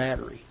explode that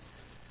battery.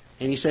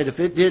 And he said, if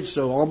it did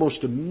so,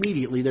 almost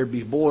immediately there'd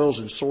be boils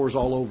and sores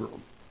all over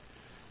them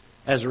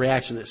as a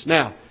reaction to this.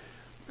 Now,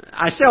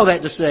 I say all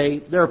that to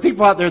say, there are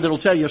people out there that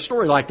will tell you a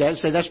story like that and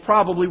say that's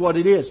probably what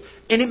it is.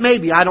 And it may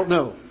be, I don't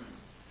know.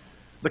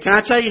 But can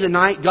I tell you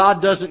tonight,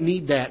 God doesn't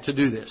need that to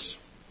do this.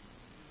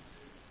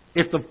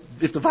 If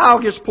the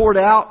vial gets poured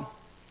out,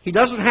 He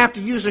doesn't have to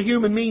use a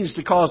human means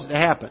to cause it to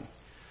happen.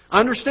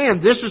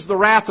 Understand, this is the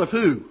wrath of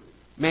who?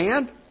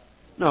 Man?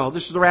 No,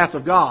 this is the wrath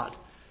of God.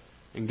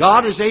 And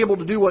God is able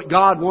to do what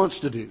God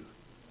wants to do.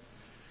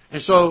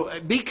 And so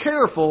be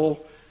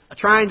careful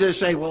trying to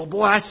say, well,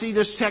 boy, I see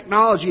this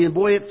technology and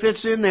boy, it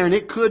fits in there and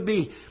it could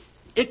be.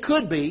 It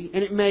could be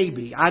and it may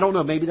be. I don't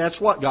know. Maybe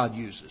that's what God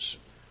uses.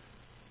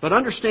 But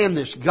understand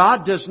this.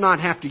 God does not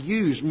have to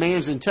use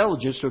man's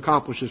intelligence to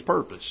accomplish His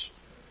purpose.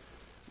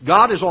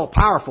 God is all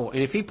powerful.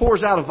 And if He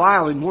pours out a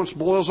vial and wants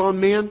boils on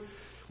men,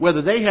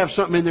 whether they have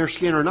something in their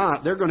skin or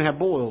not, they're going to have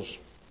boils.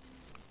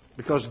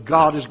 Because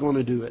God is going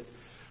to do it.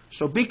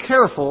 So be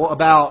careful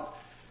about,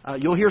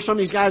 you'll hear some of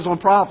these guys on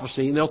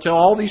prophecy and they'll tell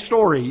all these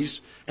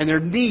stories and they're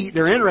neat,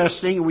 they're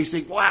interesting, and we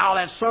think, wow,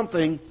 that's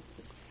something.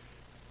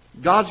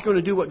 God's going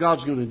to do what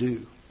God's going to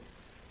do.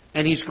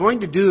 And He's going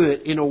to do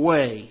it in a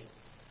way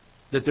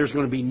that there's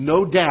going to be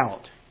no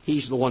doubt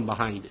He's the one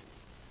behind it.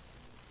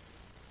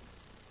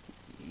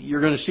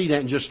 You're going to see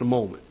that in just a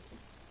moment.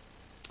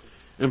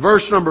 In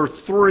verse number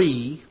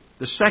 3,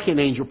 the second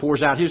angel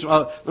pours out his...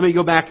 let me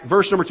go back.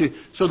 Verse number 2.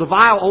 So the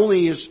vial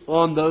only is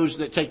on those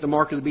that take the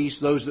mark of the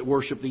beast, those that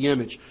worship the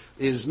image.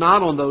 It is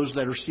not on those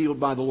that are sealed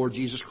by the Lord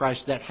Jesus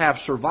Christ that have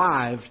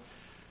survived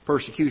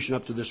persecution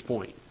up to this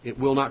point. It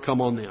will not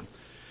come on them.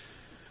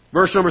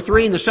 Verse number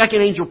 3, and the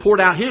second angel poured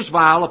out his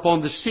vial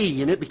upon the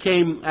sea, and it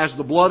became as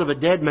the blood of a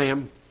dead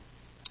man,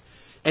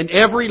 and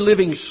every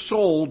living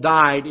soul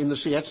died in the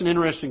sea. That's an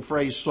interesting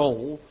phrase,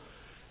 soul,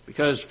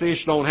 because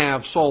fish don't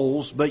have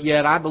souls, but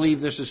yet I believe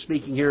this is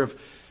speaking here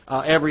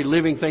of every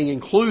living thing,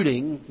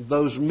 including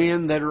those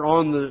men that are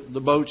on the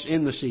boats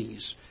in the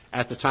seas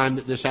at the time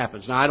that this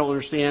happens. Now, I don't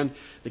understand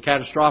the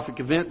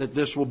catastrophic event that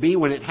this will be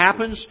when it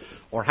happens,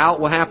 or how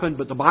it will happen,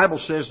 but the Bible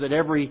says that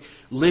every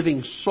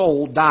living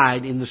soul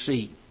died in the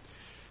sea.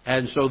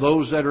 And so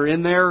those that are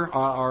in there,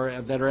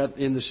 that are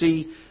in the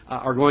sea,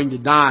 are going to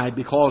die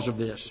because of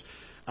this.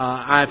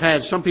 I've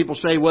had some people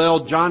say,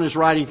 well, John is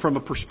writing from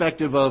a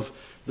perspective of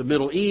the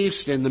Middle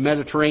East, and the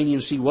Mediterranean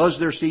Sea was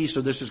their sea,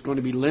 so this is going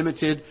to be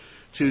limited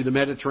to the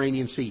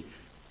Mediterranean Sea.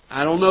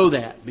 I don't know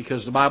that,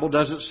 because the Bible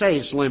doesn't say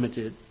it's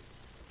limited.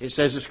 It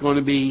says it's going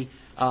to be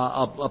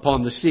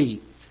upon the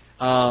sea.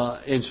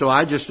 And so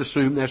I just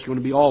assume that's going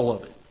to be all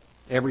of it.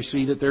 Every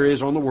sea that there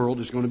is on the world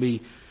is going to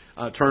be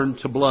turned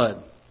to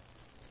blood.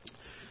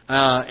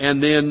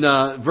 And then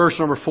verse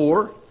number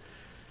 4.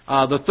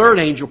 The third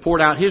angel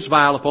poured out his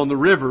vial upon the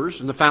rivers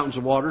and the fountains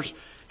of waters,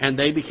 and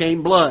they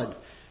became blood.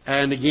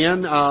 And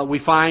again, we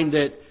find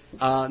that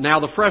now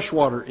the fresh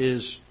water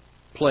is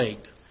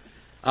plagued.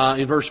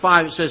 In verse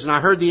 5 it says, "And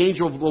I heard the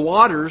angel of the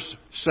waters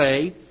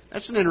say,"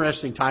 that's an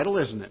interesting title,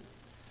 isn't it?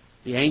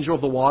 The angel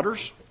of the waters.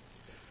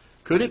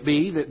 Could it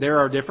be that there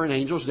are different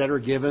angels that are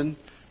given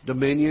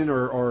dominion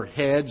or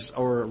heads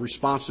or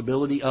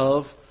responsibility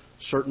of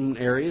certain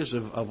areas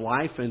of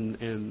life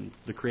and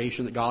the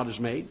creation that God has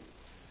made?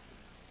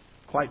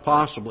 Quite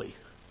possibly.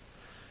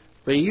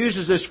 But he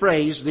uses this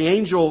phrase, the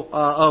angel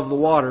of the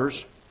waters,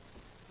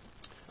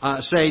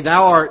 say,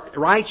 "Thou art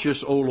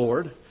righteous, O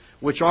Lord,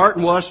 which art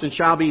and wast and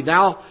shall be,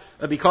 thou,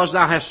 because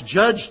thou hast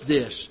judged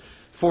this.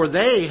 For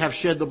they have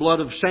shed the blood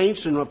of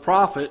saints and of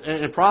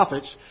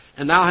prophets,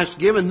 and thou hast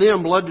given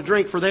them blood to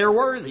drink, for they are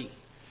worthy."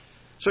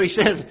 So he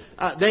said,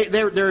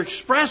 they're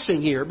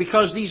expressing here,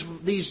 because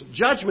these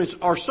judgments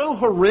are so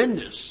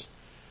horrendous.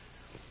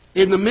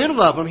 In the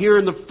middle of them, here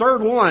in the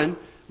third one,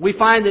 we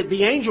find that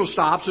the angel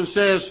stops and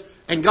says,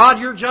 "And God,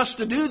 you're just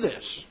to do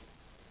this.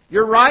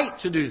 You're right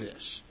to do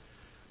this.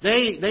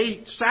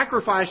 They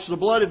sacrificed the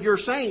blood of your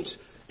saints,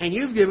 and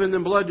you've given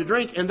them blood to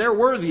drink, and they're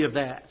worthy of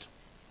that."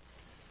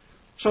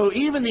 So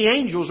even the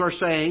angels are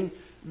saying,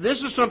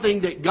 this is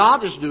something that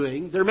God is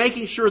doing. They're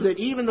making sure that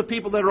even the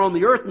people that are on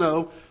the earth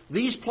know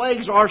these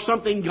plagues are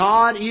something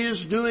God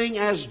is doing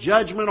as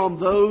judgment on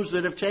those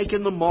that have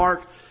taken the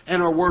mark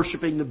and are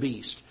worshiping the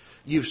beast.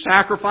 You've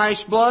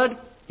sacrificed blood,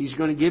 He's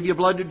going to give you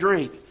blood to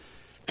drink.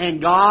 And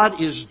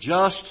God is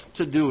just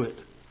to do it.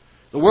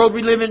 The world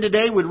we live in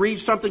today would read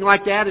something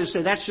like that and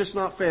say, that's just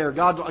not fair.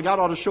 God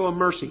ought to show them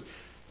mercy.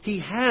 He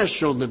has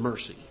shown them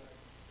mercy.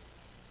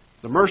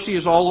 The mercy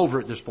is all over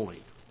at this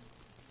point.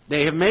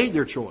 They have made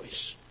their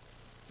choice.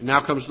 And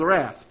now comes the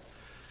wrath.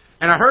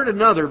 "And I heard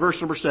another," verse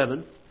number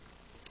 7,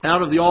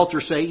 "out of the altar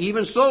say,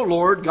 Even so,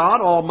 Lord God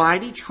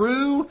Almighty,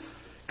 true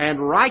and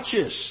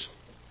righteous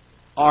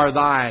are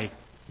thy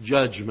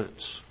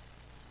judgments."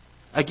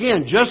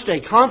 Again, just a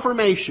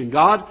confirmation.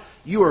 God,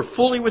 you are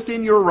fully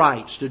within your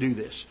rights to do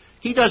this.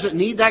 He doesn't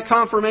need that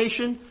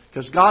confirmation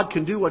because God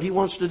can do what He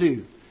wants to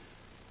do.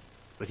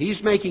 But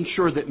He's making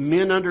sure that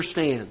men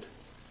understand.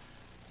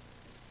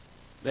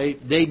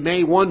 They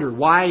may wonder,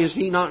 why is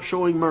He not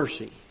showing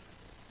mercy?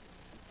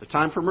 The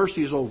time for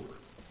mercy is over.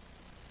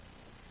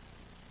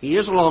 He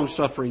is a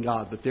long-suffering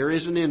God, but there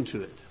is an end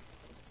to it.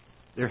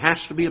 There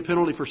has to be a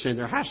penalty for sin.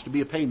 There has to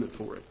be a payment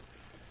for it.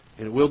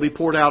 And it will be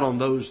poured out on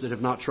those that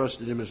have not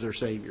trusted Him as their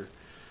Savior.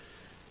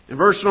 In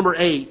verse number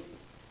 8,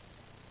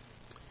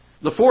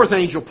 "The fourth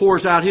angel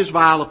pours out his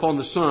vial upon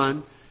the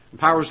sun, and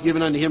power is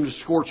given unto him to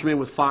scorch men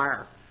with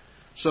fire."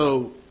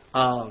 So,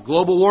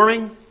 global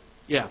warming,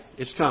 yeah,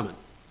 it's coming.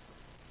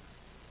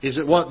 Is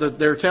it what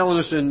they're telling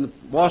us in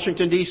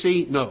Washington,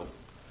 D.C.? No.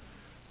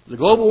 The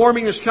global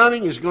warming that's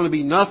coming is going to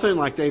be nothing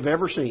like they've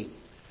ever seen.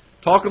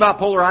 Talk about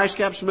polar ice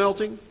caps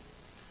melting.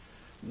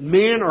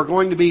 Men are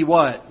going to be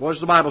what? What does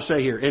the Bible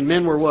say here? And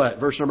men were what?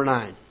 Verse number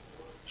 9.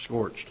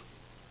 Scorched.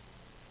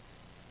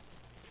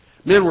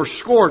 Men were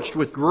scorched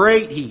with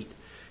great heat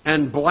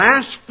and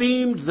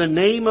blasphemed the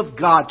name of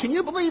God. Can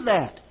you believe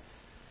that?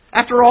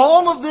 After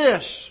all of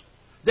this,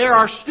 there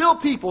are still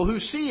people who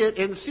see it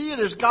and see it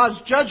as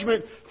God's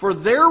judgment for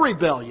their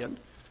rebellion,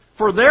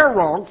 for their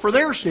wrong, for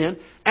their sin,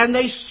 and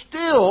they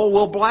still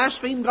will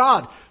blaspheme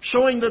God,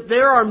 showing that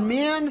there are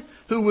men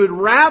who would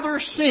rather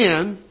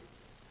sin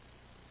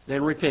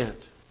than repent.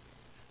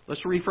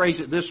 Let's rephrase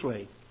it this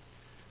way.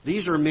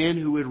 These are men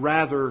who would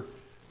rather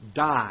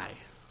die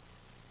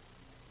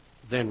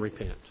than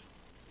repent.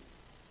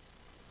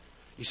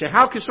 You say,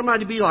 how could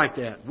somebody be like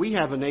that? We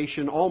have a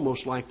nation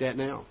almost like that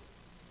now.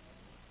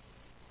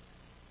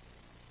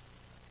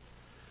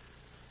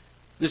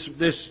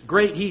 This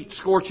great heat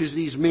scorches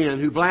these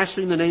men who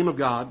blaspheme the name of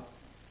God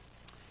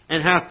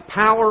and hath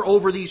power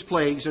over these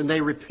plagues, and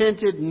they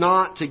repented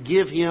not to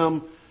give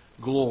Him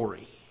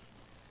glory.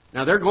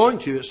 Now they're going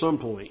to at some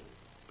point,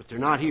 but they're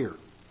not here.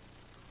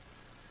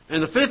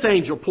 And the fifth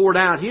angel poured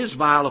out his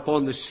vial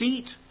upon the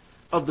seat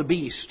of the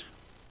beast.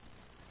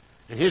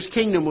 And his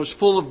kingdom was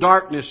full of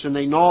darkness, and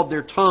they gnawed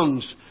their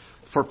tongues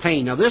for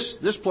pain. Now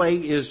this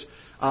plague is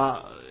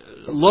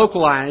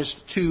localized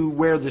to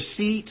where the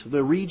seat,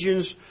 the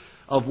regions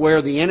of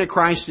where the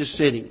Antichrist is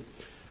sitting.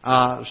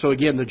 So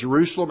again, the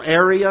Jerusalem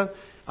area,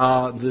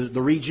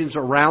 the regions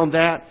around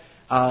that,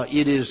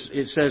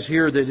 it says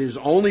here that it is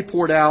only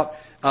poured out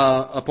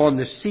upon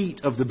the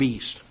seat of the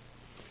beast.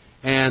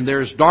 And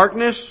there's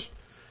darkness,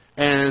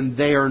 and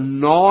they are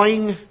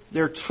gnawing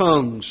their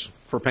tongues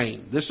for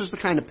pain. This is the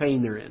kind of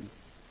pain they're in.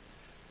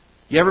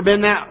 You ever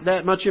been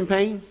that much in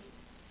pain?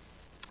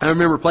 I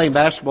remember playing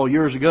basketball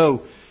years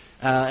ago.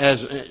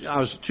 As I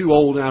was too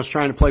old and I was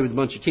trying to play with a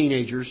bunch of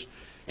teenagers,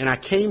 and I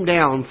came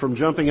down from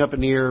jumping up in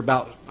the air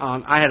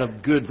I had a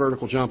good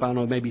vertical jump. I don't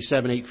know, maybe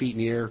 7-8 feet in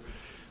the air,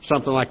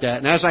 something like that.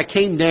 And as I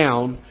came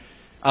down,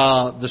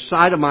 the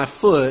side of my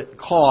foot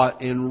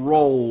caught and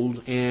rolled,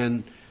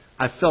 and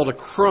I felt a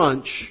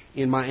crunch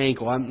in my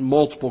ankle,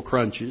 multiple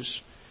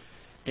crunches.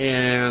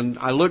 And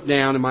I looked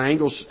down, and my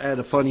ankle's had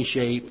a funny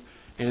shape,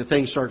 and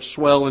things start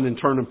swelling and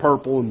turning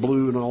purple and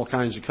blue and all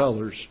kinds of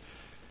colors.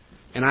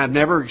 And I've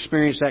never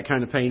experienced that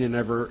kind of pain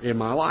in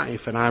my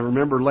life. And I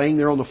remember laying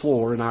there on the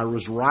floor, and I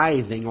was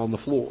writhing on the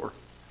floor.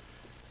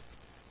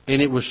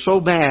 And it was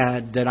so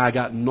bad that I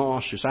got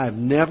nauseous. I have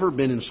never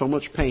been in so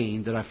much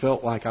pain that I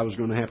felt like I was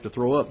going to have to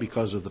throw up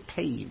because of the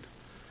pain,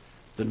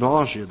 the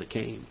nausea that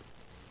came.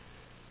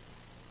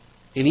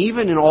 And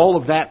even in all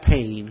of that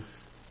pain,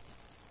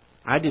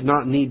 I did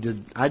not need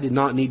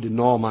to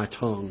gnaw my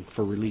tongue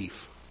for relief.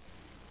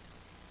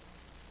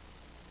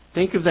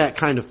 Think of that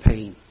kind of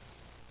pain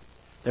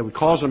that would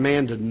cause a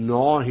man to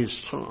gnaw his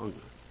tongue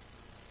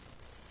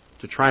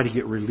to try to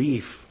get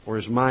relief or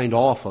his mind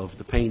off of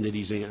the pain that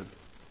he's in.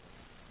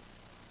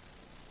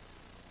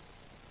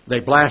 They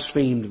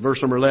blasphemed,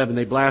 verse number 11,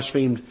 they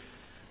blasphemed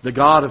the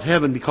God of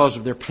heaven because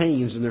of their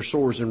pains and their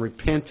sores, and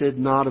repented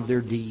not of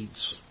their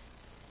deeds.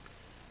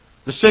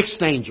 The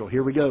sixth angel,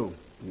 here we go,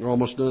 we're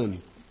almost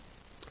done.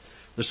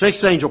 The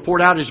sixth angel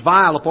poured out his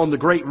vial upon the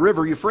great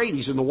river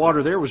Euphrates, and the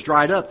water there was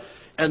dried up,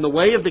 and the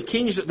way of the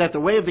kings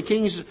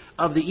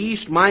of the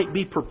east might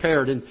be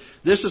prepared. And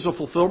this is a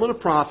fulfillment of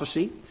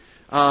prophecy.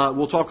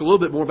 We'll talk a little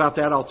bit more about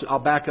that.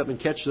 I'll back up and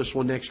catch this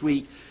one next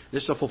week.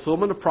 This is a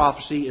fulfillment of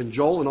prophecy in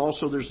Joel, and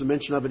also there's a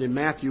mention of it in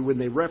Matthew when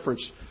they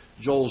reference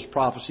Joel's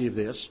prophecy of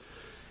this.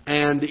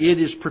 And it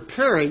is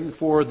preparing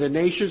for the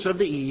nations of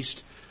the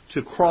east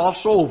to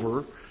cross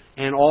over,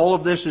 and all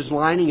of this is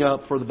lining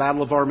up for the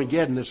Battle of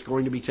Armageddon that's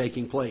going to be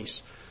taking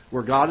place,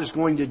 where God is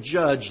going to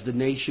judge the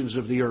nations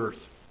of the earth.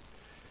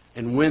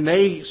 And when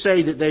they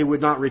say that they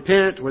would not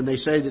repent, when they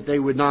say that they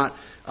would not,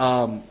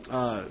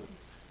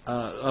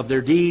 of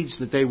their deeds,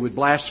 that they would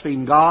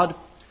blaspheme God,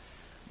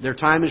 their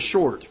time is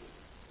short.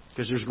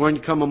 Because there's going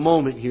to come a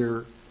moment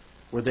here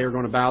where they're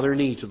going to bow their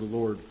knee to the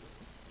Lord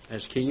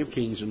as King of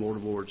Kings and Lord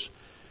of Lords.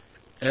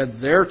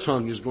 And their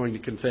tongue is going to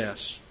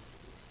confess.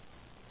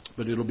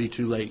 But it'll be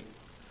too late.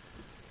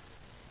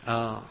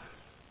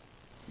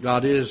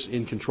 God is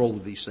in control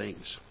of these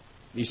things.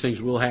 These things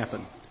will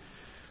happen.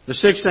 The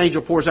sixth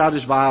angel pours out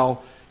his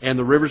vial, and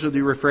the rivers of the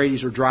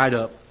Euphrates are dried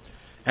up.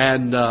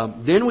 And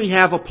then we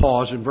have a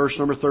pause in verse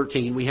number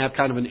 13. We have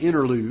kind of an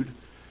interlude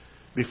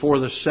before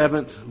the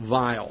seventh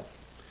vial.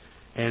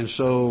 And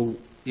so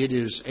it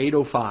is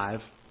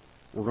 8:05.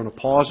 We're going to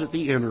pause at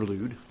the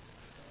interlude,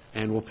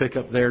 and we'll pick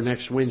up there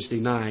next Wednesday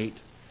night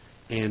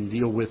and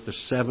deal with the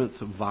seventh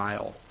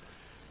vial.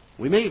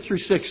 We made it through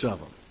 6 of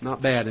them.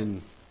 Not bad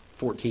in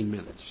 14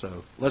 minutes.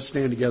 So let's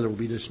stand together. We'll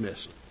be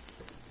dismissed.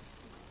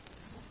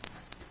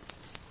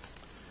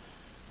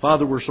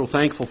 Father, we're so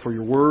thankful for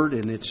your word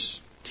and its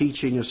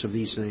teaching us of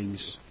these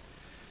things.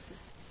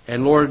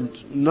 And Lord,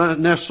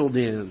 nestled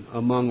in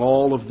among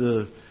all of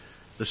the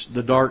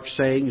dark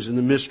sayings and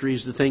the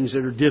mysteries, the things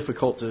that are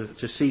difficult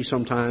to see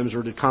sometimes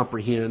or to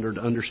comprehend or to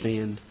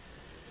understand,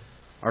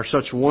 are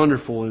such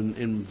wonderful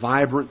and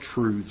vibrant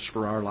truths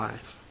for our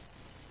life.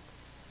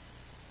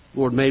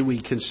 Lord, may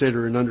we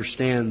consider and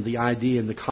understand the idea and the